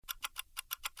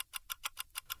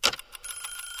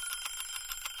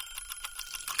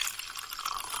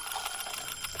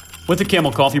With the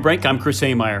Camel Coffee Break, I'm Chris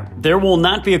Haymeyer. There will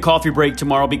not be a coffee break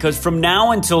tomorrow because from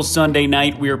now until Sunday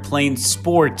night, we are playing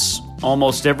sports.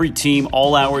 Almost every team,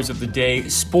 all hours of the day,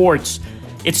 sports.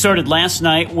 It started last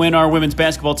night when our women's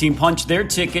basketball team punched their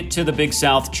ticket to the Big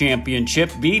South Championship,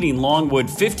 beating Longwood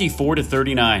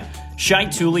 54-39. Shai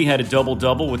Tooley had a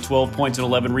double-double with 12 points and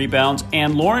 11 rebounds,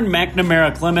 and Lauren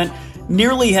McNamara Clement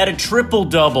nearly had a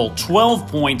triple-double, 12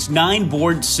 points, 9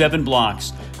 boards, 7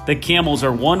 blocks. The Camels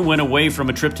are one win away from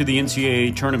a trip to the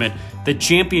NCAA tournament. The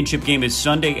championship game is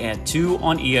Sunday at 2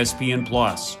 on ESPN+.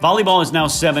 Volleyball is now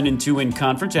 7-2 in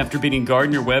conference after beating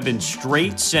Gardner-Webb in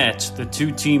straight sets. The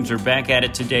two teams are back at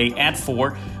it today at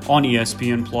 4 on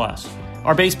ESPN+.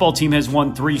 Our baseball team has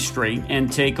won 3 straight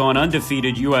and take on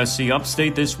undefeated USC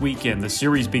Upstate this weekend. The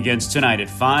series begins tonight at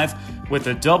 5 with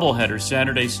a doubleheader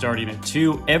Saturday starting at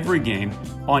 2, every game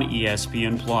on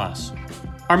ESPN+.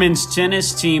 Our men's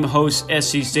tennis team hosts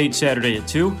SC State Saturday at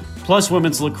 2, plus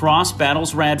women's lacrosse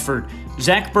battles Radford.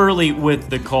 Zach Burley with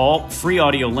the call, free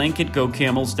audio link at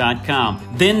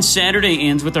gocamels.com. Then Saturday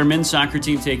ends with our men's soccer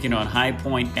team taking on High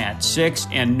Point at 6,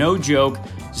 and no joke,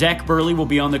 Zach Burley will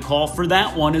be on the call for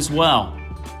that one as well.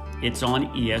 It's on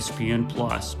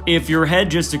ESPN+. If your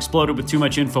head just exploded with too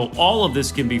much info, all of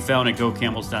this can be found at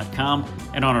gocamels.com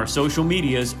and on our social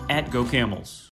medias at gocamels.